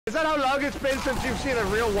Is that how long it's been since you've seen a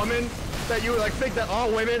real woman? That you like think that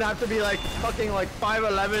all women have to be like fucking like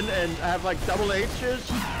 5'11" and have like double H's?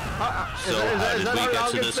 So how did we get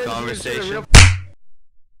to this conversation?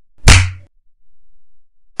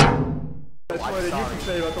 That's what you can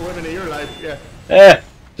say about the women in your life, yeah.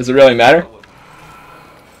 Does it really matter?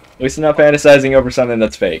 At least I'm not fantasizing over something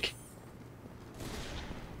that's fake.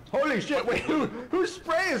 Holy shit, wait, whose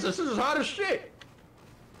spray is this? This is hot as shit.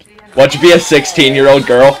 Watch you be a 16-year-old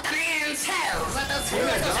girl. Holy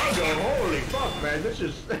fuck, man, this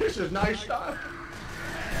is nice stuff.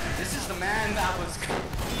 This is the man that was.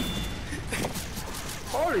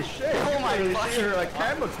 Holy shit! Oh my god! You see her like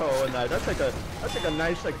Kamiko and that. That's like a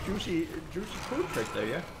nice like juicy food trick there,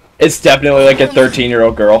 yeah. It's definitely like a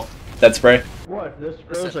 13-year-old girl. That spray. What? This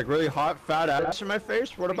girl's like really hot, fat ass in my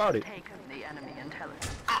face. What about it?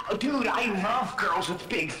 Dude, I love girls with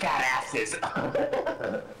big fat asses.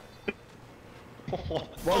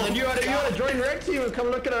 Well, then you gotta join Red Team and come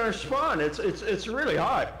look at our spawn. It's really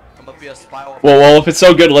hot. I'm gonna be a spy. Well, if it's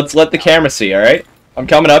so good, let's let the camera see. All right. I'm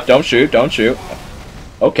coming up. Don't shoot. Don't shoot.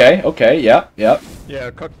 Okay. Yeah.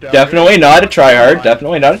 Yeah, cook down. Definitely not a tryhard.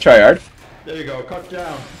 Definitely not a tryhard. There you go. Cook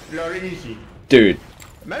down. Very easy. Dude.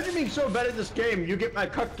 Imagine being so bad at this game, you get my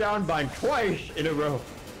cut down bind twice in a row.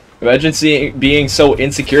 Imagine being so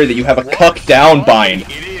insecure that you have a cuck down bind.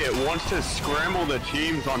 Idiot wants to scramble the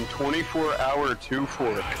teams on 24-hour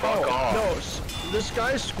 2-4. Fuck off. No, this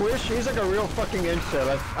guy Squish, he's like a real fucking incel.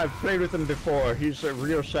 I've played with him before. He's a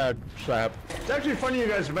real sad sap. It's actually funny you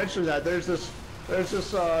guys mentioned that. There's this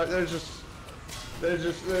hot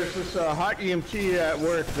EMT at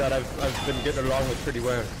work that I've been getting along with pretty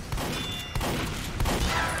well.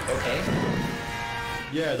 Okay.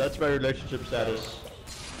 Yeah, that's my relationship status.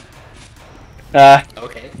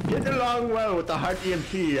 Okay. Getting along well with the hot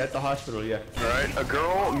EMT at the hospital, yeah. Alright, a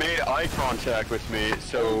girl made eye contact with me,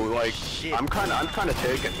 so like, I'm kinda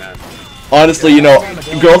taken, man. Honestly, you know,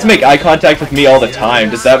 girls make eye contact with me all the time.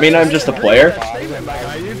 Does that mean I'm just a player? If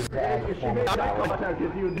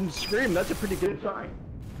you didn't scream, that's a pretty good sign.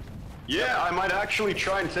 Yeah, I might actually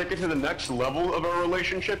try and take it to the next level of our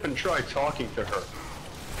relationship and try talking to her.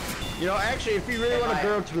 You know, actually, if you really want a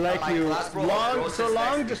girl to like you,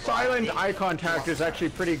 prolonged silent eye contact is actually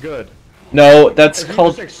pretty good. No, that's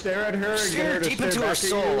called. Just, like, stare at her and get her to deep into her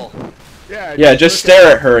soul. Yeah, just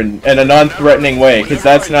stare at her in a non-threatening way, because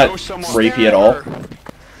that's not rapey at all.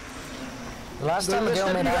 Last time a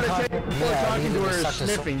girl made eye contact before talking to her is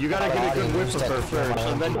sniffing. You gotta get a good whiff of her first,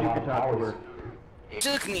 and then you can talk to her. It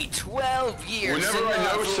took me 12 years. Whenever I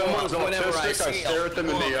know someone's autistic, I stare at them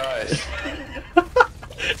in the eyes.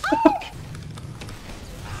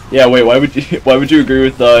 Yeah, wait, why would you agree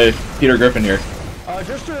with Peter Griffin here?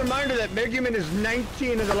 Just a reminder that Megumin is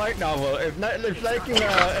 19 in the light novel. If liking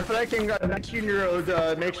a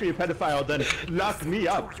 19-year-old makes me a pedophile, then lock me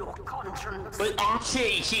up. But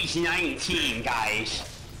actually, she's 19, guys.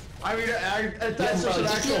 I mean, that's just an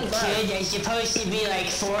actual fact. Kid that's supposed to be like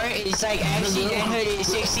 4 is like actually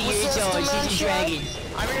 160 years old. She's a dragon.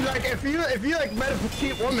 I mean, like if you like met a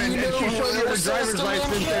petite woman and she showed you her driver's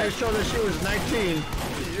license and it showed that she was 19,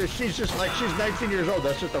 she's just like she's 19 years old.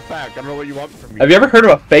 That's just a fact. I don't know what you want from me. Have you ever heard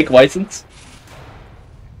of a fake license?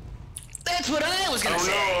 That's what I was gonna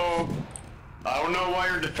say. I don't know why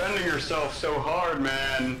you're defending yourself so hard,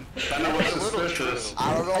 man. Kind of looks suspicious.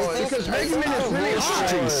 I don't know. Because Megumin is really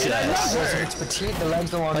hot. It's petite, the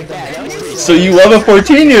legs don't want to like So you love a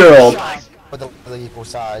 14-year-old? with the equal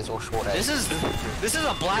size or short head. This is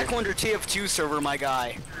a Black Wonder Tf2 server, my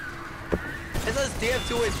guy. It says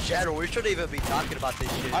Tf2 is general. We shouldn't even be talking about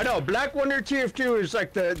this shit. I know. Black Wonder Tf2 is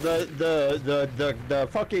like the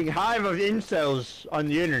fucking hive of incels on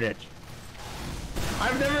the internet.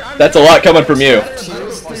 That's a lot coming from you. People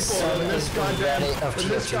in this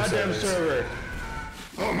goddamn server.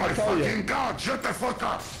 Oh my fucking god, shut the fuck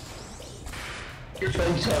up!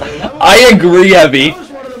 I agree, Heavy. That was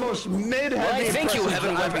one of the most mid-heavy impressions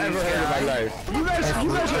I've ever heard in my life. You guys are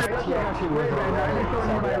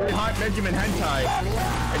hot Megumin hentai,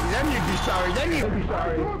 and then you'd be sorry.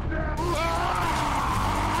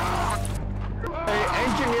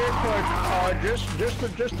 Engineer Cook, just a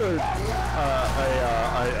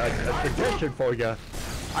suggestion for you.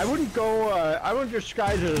 I wouldn't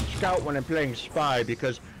disguise as a scout when I'm playing spy,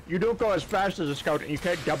 because you don't go as fast as a scout and you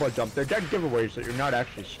can't double jump. They're dead giveaways that you're not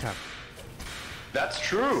actually scout. That's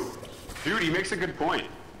true. Dude, he makes a good point.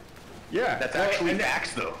 Yeah. That's actually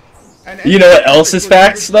facts, though. You know what else is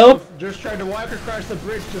facts, though? Just trying to walk across the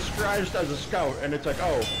bridge disguised as a scout, and it's like,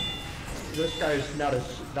 oh, this guy's not a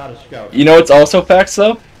scout. You know what's also facts,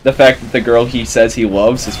 though? The fact that the girl he says he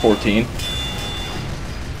loves is 14.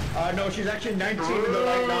 No, she's actually 19 in the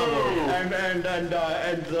light novel. and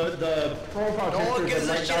the profile No one picture gives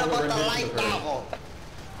of a shit about the light novel.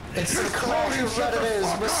 It's the class of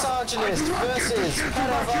predators, misogynist versus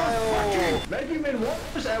pedophile. Megumin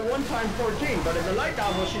was at one time 14, but in the light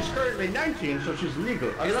novel she's currently 19, so she's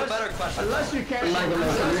legal. Here's a better question. Unless you can't Epic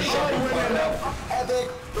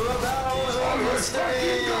battles of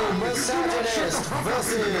history, misogynist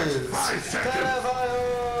versus pedophile.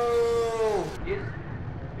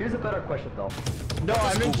 Here's a better question though. No,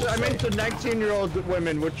 I'm into 19-year-old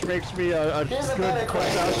women, which makes me a Here's a good better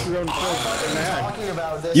question. testosterone man. Talking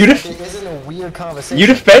about this You like it isn't a weird conversation. You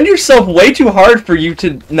defend yourself way too hard for you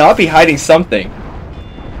to not be hiding something.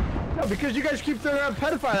 No, because you guys keep throwing around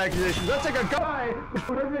pedophile accusations. That's like a guy who's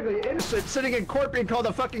perfectly innocent sitting in court being called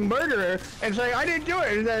a fucking murderer and saying, I didn't do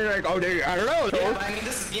it. And then you're like, oh, I don't know. Yeah, but I mean,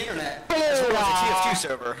 this is the internet. As well as a TF2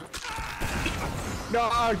 server. No,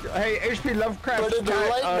 hey, HP Lovecraft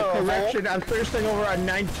correction. I'm thirsting over a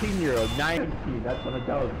 19-year-old. 19, that's an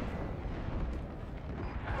adult.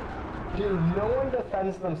 Dude, no one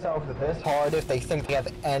defends themselves this hard if they think they have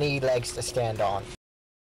any legs to stand on.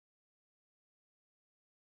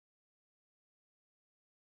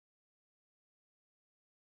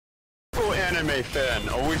 Anime fan,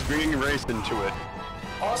 always bringing race into it.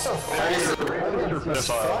 Also, fuck,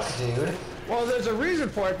 dude. Well, there's a reason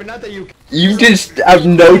for it, but not that you You just have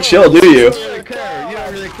no chill, do you? really care. You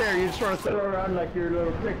don't really care. You just want to throw around like your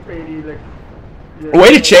little clickbaity, like. A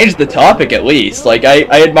way to change the topic, at least. Like, I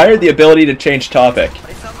admire the ability to change topic.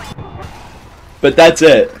 But that's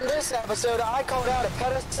it. In this episode, I called out a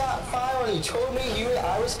pedophile and he told me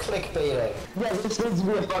I was clickbaiting. Yeah, this needs to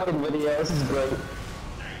be a fucking video. This is great.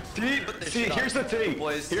 See, here's the thing.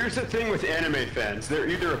 Here's the thing with anime fans. They're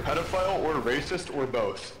either a pedophile or a racist or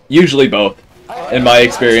both. Usually both, in my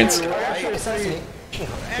experience. We're actually a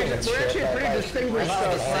pretty distinguished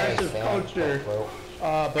class of culture.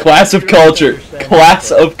 Class of culture.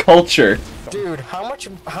 Class of culture. Dude, how much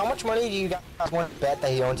money do you guys want to bet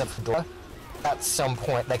that he owns a fedora? At some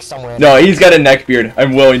point, like somewhere. No, he's got a neck beard.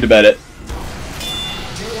 I'm willing to bet it.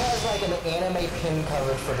 Dude has like an anime pin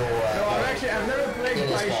covered fedora. No, I've never played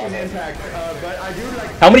Genshin Impact, but I do like.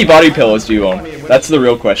 How many body pillows do you own? That's the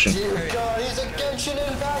real question. Dear God, he's a Genshin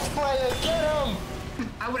Impact player. Get him!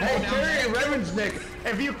 Hey, Terry Ravensnick,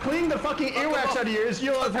 if you clean the fucking earwax out of yours,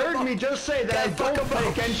 you'll have heard me just say that I don't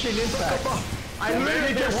play Genshin Impact. I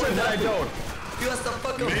literally just said that I don't. You have to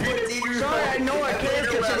fucking Sorry, I know I can't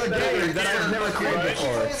because of a game that I've never played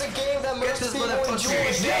before. It's a game that most people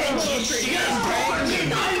enjoy.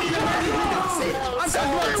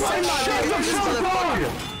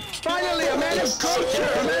 Finally, a man of culture,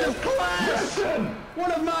 a man of class!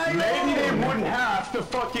 One of my Maybe they wouldn't have to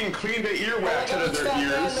fucking clean the earwax out of their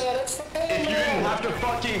ears if you didn't have to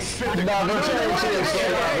fucking spit the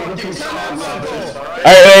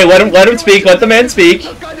Alright, let him speak. Let the man speak.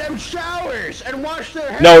 goddamn showers and wash their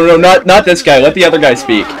hands. No, not this guy. Let the other guy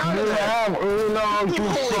speak. You have Uno, you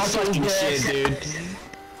fucking shit, dude.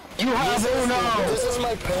 You have Uno! This is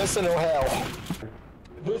my personal hell.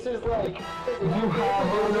 This is like, you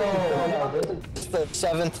have Uno. This is the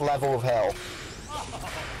 7th level of hell.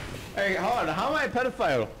 Hey, hold on. How am I a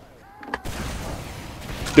pedophile?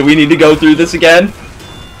 Do we need to go through this again?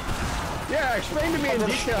 Yeah, explain to me in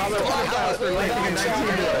detail how they're pedophiles for like being a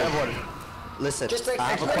 19-year-old. Listen,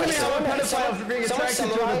 I have a question. How am I a pedophile for being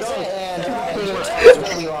attracted to an adult?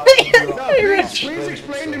 No, please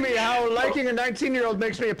explain to me how liking a 19-year-old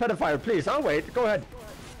makes me a pedophile, please. I'll wait. Go ahead.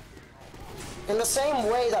 In the same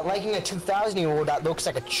way that liking a 2,000-year-old that looks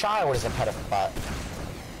like a child is a pedophile.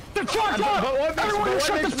 The fuck up! But what makes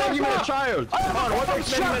Megumin a child? Come on, what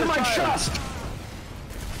makes Megumin a child?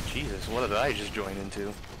 Jesus, what did I just join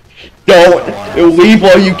into? Don't leave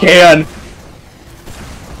while you can.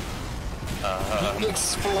 The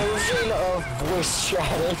explosion of voice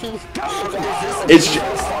chatting.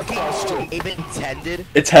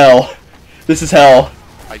 It's hell. This is hell.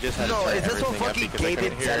 I just had no, to is this what fucking Gabe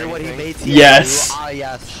intended when he made TF2? Yes. Ah,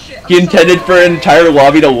 yes. He intended for an entire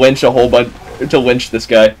lobby to lynch a whole bunch, to lynch this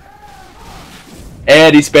guy.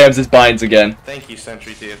 And he spams his binds again. Thank you,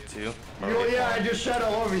 Sentry TF2. Yeah, I just said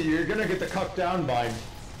all over you. You're gonna get the cup down bind.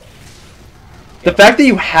 The fact that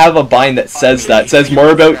you have a bind that says that says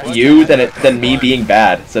more about you than me being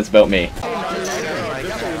bad. It says about me. I'm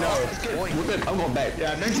going back.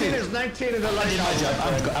 Yeah, 19 is 19 in the light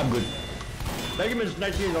novel. I'm good. Megumin is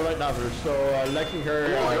 19 in the light novel, so liking her.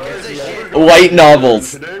 Light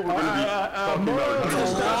novels. Today we're gonna be talking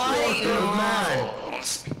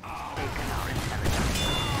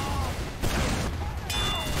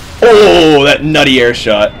Oh, that nutty air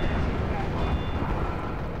shot.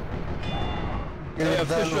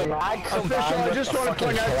 I just just want to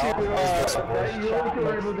point out to you that you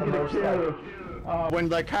were able to get a kill when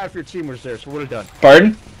like half your team was there, so well done.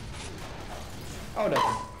 Pardon? Oh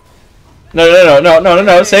no.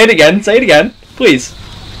 No. Say it again. Say it again. Please.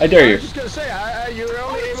 I dare you. I was just gonna say, you were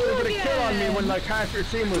only able to get a kill on me when like half your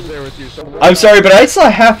team was there with you, so... I'm sorry, but I saw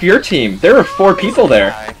half your team. There were 4 people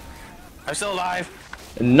there. I'm still alive.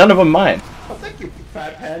 And none of them mine. Oh, thank you,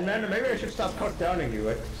 fat pan man. Maybe I should stop cock downing you.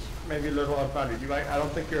 It's maybe a little unfounded. I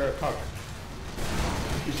don't think you're a cock.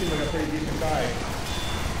 You seem like a pretty decent guy.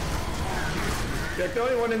 You're like the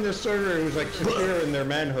only one in this server who's like secure in their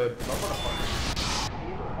manhood.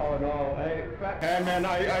 Oh no, hey, fat pan man,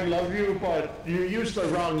 I love you, but you used the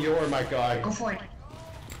wrong "you're" my guy. Go for it.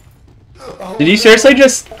 Did you seriously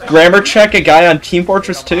just grammar check a guy on Team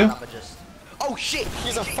Fortress 2? Oh shit!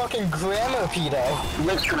 He's a fucking grammar pedo.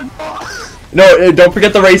 No, don't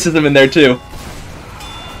forget the racism in there too.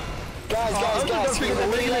 Guys, he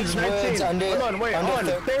repeats words under... Hold on, wait, hold on.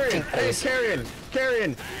 Carrion, hey,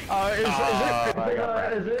 Carrion.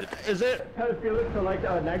 Is it pedophilic to like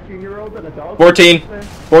a 19-year-old and adult?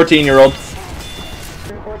 14-year-old.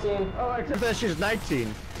 14. Oh, except that she's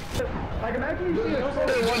 19. Like imagine you see a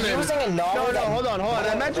shorter woman. No, hold on.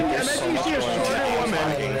 Imagine you see a shorter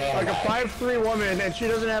woman, like a 5'3" woman, and she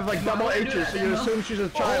doesn't have like double H's, so you assume she's a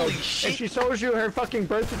child. And she shows you her fucking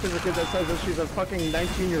birth certificate that says that she's a fucking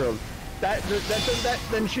 19-year-old.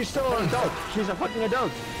 Then she's still an adult. She's a fucking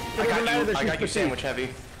adult. It doesn't matter that she's petite. Sandwich heavy.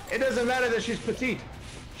 It doesn't matter that she's petite.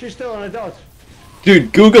 She's still an adult.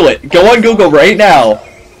 Dude, Google it. Go on Google right now.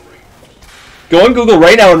 Go on Google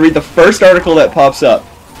right now and read the first article that pops up.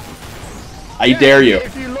 I dare you.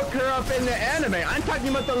 If you look her up in the anime, I'm talking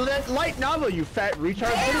about the light novel, you fat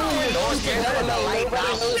retard. I really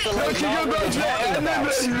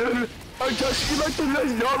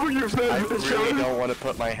don't want to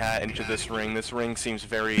put my hat into this ring. This ring seems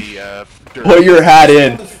very, dirty. Put your hat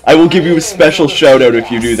in. I will give you a special shout out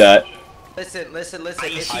if you do that. Listen. If you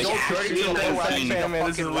I go dirty to the website, man,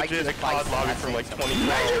 this is legit a COD lobby from like 20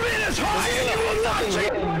 years. You are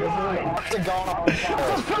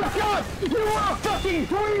a fucking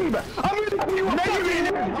dweeb! I'm gonna give you a fucking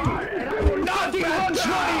and I will not be lunch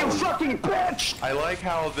you fucking bitch! I like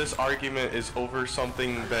how this argument is over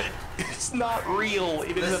something that is not real.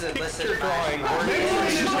 It is a picture drawing.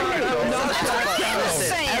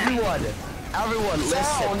 Everyone,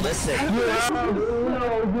 listen.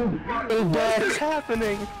 What is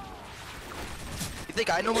happening? You think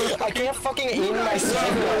I know what I can't fucking aim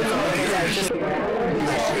myself.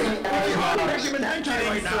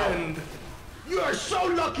 right now. You are so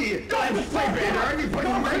lucky! God, you play banner! You put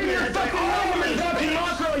your fucking arm in the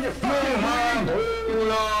you fucking mom!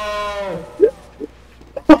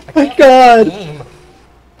 Oh my god!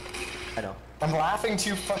 I know. I'm laughing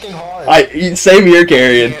too fucking hard. Same here,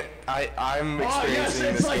 Carrion. I'm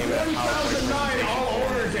experiencing this game at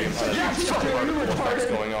what's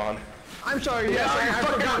going on. I'm sorry, yes, I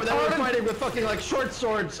forgot that we're fighting with fucking like short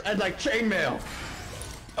swords and like chainmail.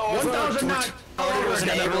 1,009. it was an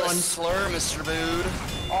ableist slur, Mr. Mood.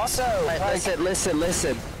 Also,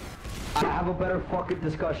 Listen. I have a better fucking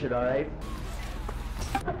discussion, alright?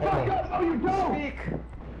 Oh, you don't! Speak!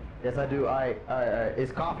 Yes, I do.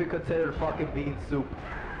 Is coffee considered fucking bean soup?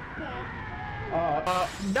 Not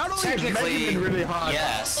only is Megumin really hot,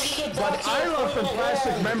 Yes. but I Love from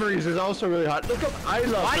Plastic Memories is also really hot. Look up I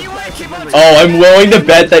Love from Plastic Memories. Oh, I'm willing to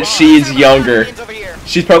bet that she's younger.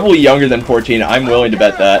 She's probably younger than 14. I'm willing to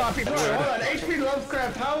bet that. Hold on, HP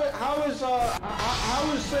Lovecraft, how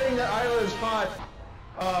is saying that Isla is hot?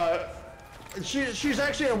 She's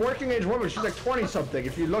actually a working age woman. She's like 20 something.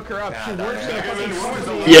 If you look her up, she works in a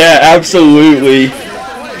fucking Yeah, absolutely.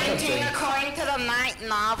 According to the night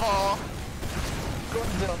novel.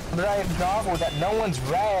 The novel that no one's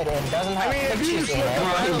read and doesn't have pictures in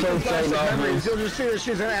it. You'll just see that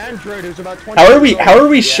she's an android who's about 20. How are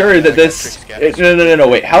we sure that this? No,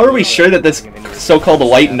 wait. How are we sure that this so-called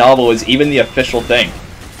light novel is even the official thing?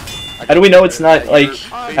 How do we know it's not like?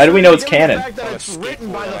 How do we know it's canon? The fact that it's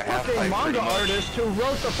written by the fucking manga artist who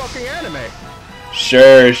wrote the fucking anime.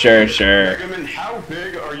 Sure. Megumin, how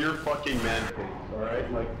big are your fucking man things? All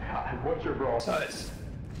right, like, what's your brawl size?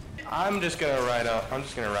 I'm just gonna ride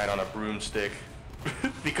on a broomstick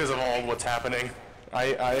because of all what's happening.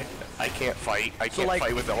 I can't fight. I can't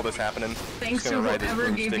fight with all this happening. Thanks to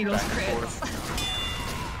whoever gave me those crits.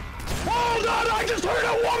 Hold on! I just heard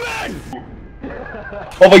a woman!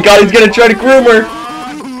 Oh my god, he's gonna try to groom her!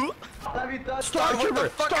 Star Trooper,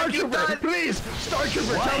 please! Star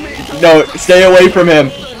Trooper, tell me! No, stay away from him.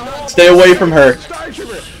 Stay away from her. Star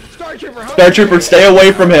Trooper, stay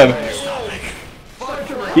away from him.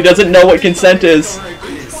 He doesn't know what consent is.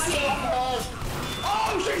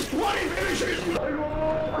 she's 20, baby, she's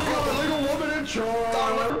legal woman in charge.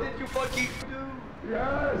 What did you fucking do?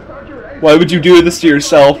 Yeah, start your race. Why would you do this to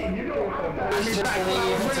yourself? Alright,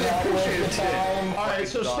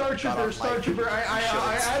 so Star Trooper, I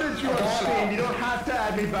added you on Steam. You don't have to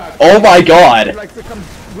add me back. Oh my god. Like, we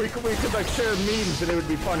could like share memes and it would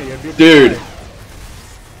be funny. Dude.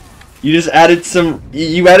 You just added some.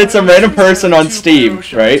 You added some random person on Steam,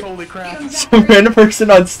 right? Holy crap. Some random person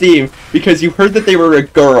on Steam because you heard that they were a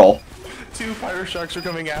girl. 2 fire sharks are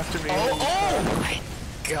coming after me. Oh my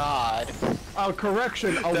god.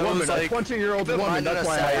 Correction, a woman, a 20-year-old woman. That's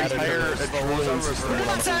why I added her. We're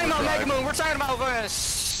not talking about Megumin. We're talking about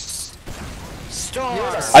Star.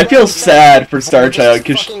 I feel sad for Starchild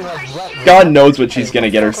because God knows what she's gonna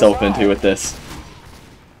get herself into with this.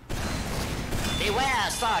 Beware,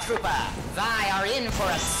 Star Trooper. They are in for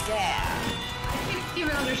a scare. I can't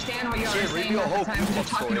even understand what you are saying at the time. They're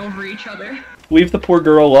talking over each other. Leave the poor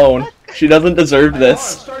girl alone. She doesn't deserve this.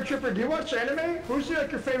 Star Trooper, do you watch anime? Who's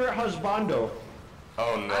like your favorite husbando?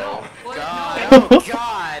 Oh no. God. Oh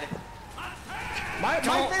god. My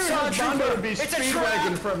favorite husbando would be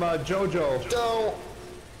Speedwagon from JoJo.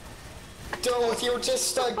 Don't, you're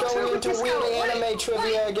just going into weird anime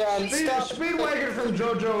trivia again. Stop. Speedwagon from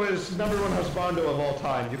JoJo is #1 husbando of all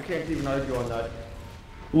time. You can't even argue on that.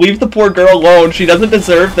 Leave the poor girl alone. She doesn't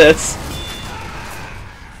deserve this.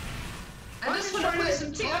 I just want to play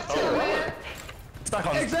some Tf2, man.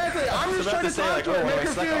 Exactly. I'm just trying to talk to her, make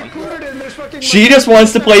her feel included in this fucking. She just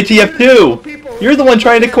wants to play TF2. You're the one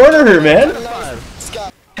trying to corner her, man.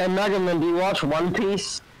 Hey Megumin, do you watch One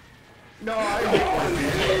Piece? No, I hate One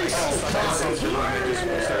Piece.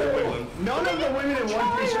 None of the women in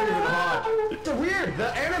One Piece are even hot. It's weird.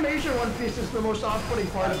 The animation One Piece is the most off-putting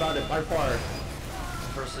part about it, by far.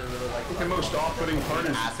 The most off-putting part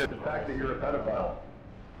is the fact that you're a pedophile.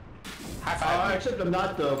 Except I'm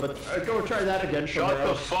not though, but go try that again. Shut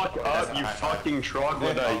the fuck up, you fucking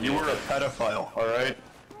troglodyte. You were a pedophile, alright?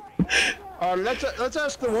 Let's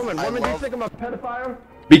ask the woman. Woman, do you think I'm a pedophile?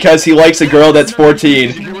 Because he likes a girl that's 14.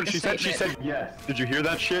 Did you hear what she said? She said yes. Did you hear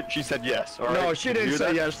that shit? She said yes, alright? No, she didn't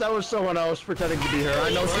say yes. That was someone else pretending to be her.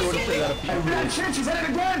 I know she would have said that if you that shit, she said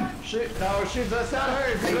it again! That's not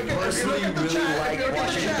her. If you look at the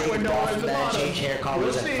chat window at the bottom,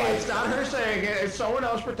 you'll see it's not her saying it. It's someone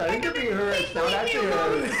else pretending to be her. It's not actually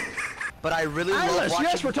her. But I really love watching.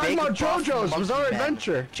 Yes, we're talking about JoJo's Bizarre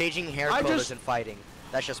Adventure. Changing hair colors and fighting.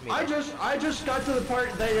 That's just me. I just got to the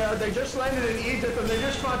part they just landed in Egypt and they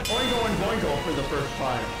just fought Oingo and Boingo for the first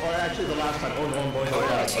time, or actually the last time Oingo and Boingo.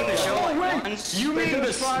 You mean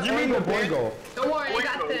the Boingo? Don't worry, I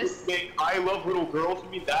got this. I Love Little Girls. You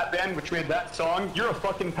mean that band which made that song? You're a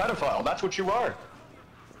fucking pedophile. That's what you are.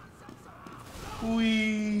 What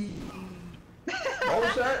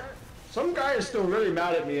was that? Some guy is still really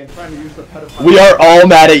mad at me and trying to use the pedophile. We are all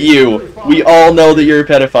mad at you. We all know that you're a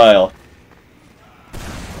pedophile.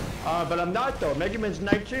 But I'm not though. Megumin's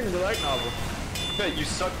 19 in the light novel. Bet you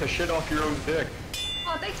suck the shit off your own dick.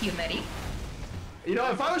 Oh, thank you, Medi. You know,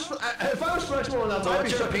 if I was flexible enough, I'd be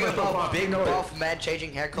sucking myself off. Big buff man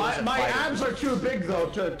changing hair colors and my fighting. abs are too big though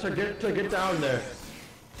to get down there.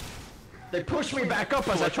 They push me back up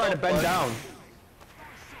as I try to bend down.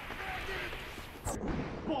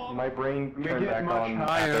 My brain turned back on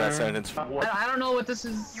after that sentence. I don't know what this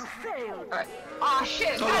is. You failed. Right. Oh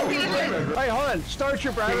shit! God damn it! Hey, hold on, Star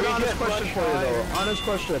Trooper. I have an honest question for you though. Honest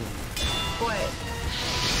question. What?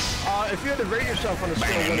 If you had to rate yourself on a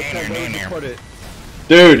scale of 1 to 10, where would you put it?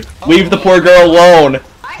 Dude, leave the poor girl alone.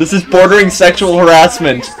 This is bordering sexual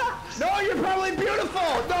harassment. No, you're probably beautiful.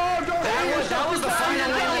 No, don't. That was the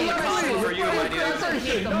final comment for you, my dude.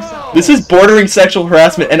 This is bordering sexual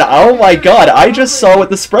harassment, and oh my god, I just saw what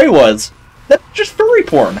the spray was. That's just furry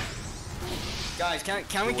porn. Guys,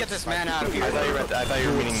 can we get this man out of here? I thought you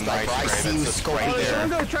were meaning my spray. That's the spray there. I'm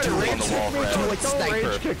gonna try to rage kick me. Don't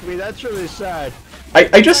rage kick me. That's really sad.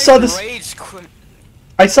 I just saw this.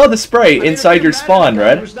 I saw the spray inside your spawn,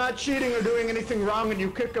 right? Who's not cheating or doing anything wrong, and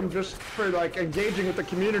you kick him just for like engaging with the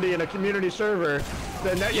community in a community server.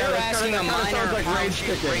 Then that kind of sounds like rage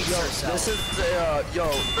kicking. This is Yeah,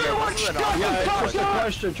 it's just a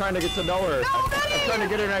question, trying to get to know her. I'm trying to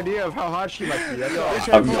get an idea of how hot she might be. That's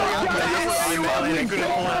all.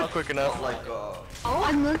 Quick enough. Oh,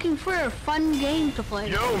 I'm looking for a fun game to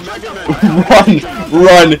play. Yo, Megumin!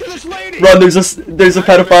 Run! There's a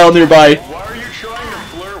pedophile nearby. Why are you trying to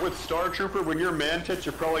flirt with Star Trooper when your man tits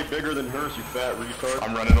are probably bigger than hers, you fat retard?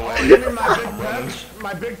 I'm running away.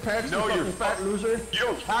 My big pecs, no, you fat loser. You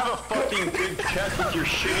don't have a fucking big chest with your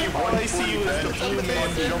shitty one. All I see was the blue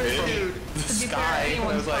man jump from the sky, and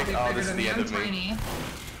I was like, oh, this is the end of me.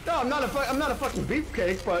 No, No, I'm not a fucking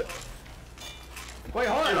beefcake, but. Wait,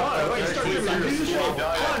 hold on. Wait, Star Trooper, did you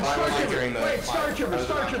say? Wait,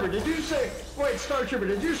 Star Trooper, did you say? Wait, Star Trooper,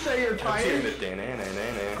 did you say you're tiny?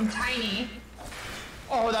 I'm tiny.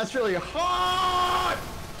 Oh, that's really hot!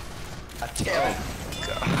 Damn.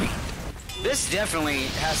 God. This definitely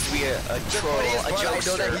has to be a troll, a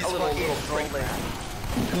jokester, a little troll man.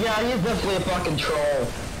 Yeah, he's definitely a fucking troll.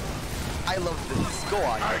 I love this. Go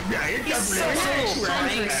on. Yeah, you're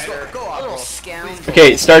definitely Go on, little scoundrel.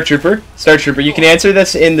 Okay, Star Trooper, you can answer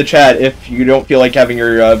this in the chat if you don't feel like having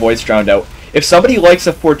your voice drowned out. If somebody likes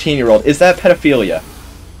a 14-year-old, is that pedophilia?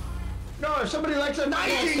 No, if somebody likes a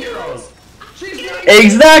 19-year-old. She's 19.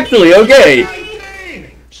 Exactly, okay.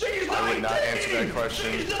 She's 19. I would not answer that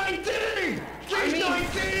question. She's 19. She's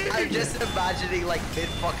 19. I'm just imagining like mid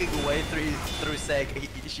fucking way through saying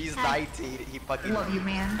she's 19. He fucking Love you,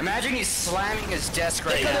 man. Imagine he's slamming his desk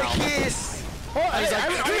right now. Kiss.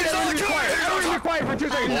 Everyone be quiet for 2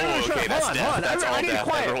 seconds. Okay, that's death. That's all death.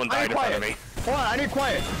 Everyone died in front of me. Hold on, I need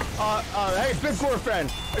quiet. Hey, Big Gore fan,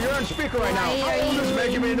 you're on speaker right now. How old is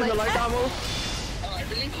Megumin in the light novel? I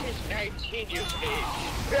believe she's 19 years of age.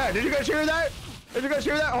 Yeah, did you guys hear that?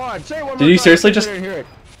 Hold on, say it one more time. Did you seriously just... Hear it.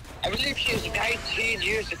 I believe she's 19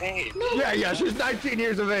 years of age. Yeah, she's 19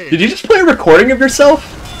 years of age. Did you just play a recording of yourself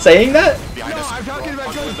saying that? No, I'm talking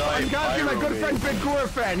about my good friend Big Gore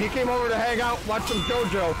fan. He came over to hang out, watch some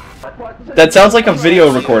JoJo. That sounds like a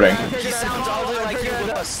video recording. He sounds oddly like you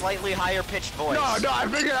with a slightly higher pitched voice. No, I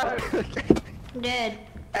figured out. Dead.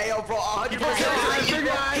 Hey, yo, bro,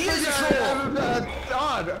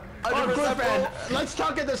 100%. Let's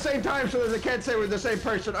talk at the same time so that they can't say we're the same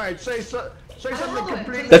person. All right, say something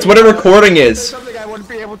completely. That's what a recording is. Say something I wouldn't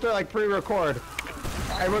be able to like pre-record.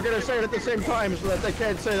 And we're gonna say it at the same time so that they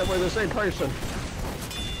can't say that we're the same person.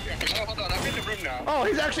 Oh, hold on, I'm in the room now. Oh,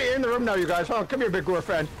 he's actually in the room now, you guys. Oh, come here, Big Guru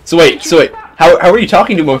fan. So wait, how are you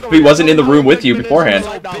talking to him if he wasn't in the room with you beforehand?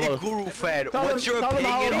 Big Guru fan, what's your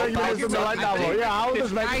opinion on light novel? Yeah, how old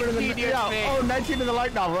is Megumin in the yeah, 19 in the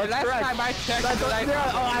light novel. That's correct. Last time I checked,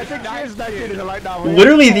 I think she is 19 in the light novel.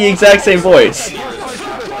 Literally the exact same voice.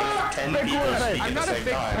 I'm not a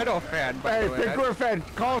big pedo fan, but hey, Big Guru fan,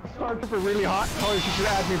 call Star Trooper really hot. Oh, you should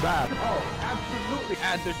add me back. Oh, absolutely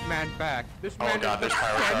add this man back. This man is a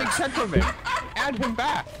standing sentiment. Add him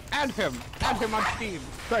back. Add him on Steam.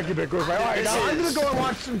 Thank you, Big Guru fan. Alright, now I'm gonna go and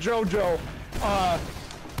watch some JoJo.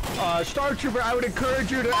 Star Trooper, I would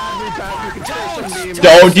encourage you to add me back. You can say some memes.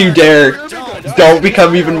 Don't you dare. Don't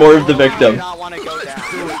become even more of the victim. I want to go down.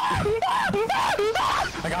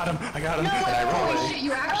 I got him, and I rolled it. Shit,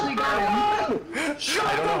 you actually got him. I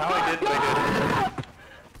don't know how I did, but I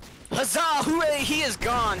did. Huzzah! Hooray! He is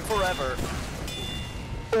gone forever.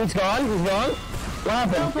 He's gone? What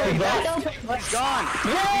happened? He's gone.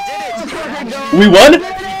 Yeah, We did it. We won?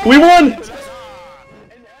 We won!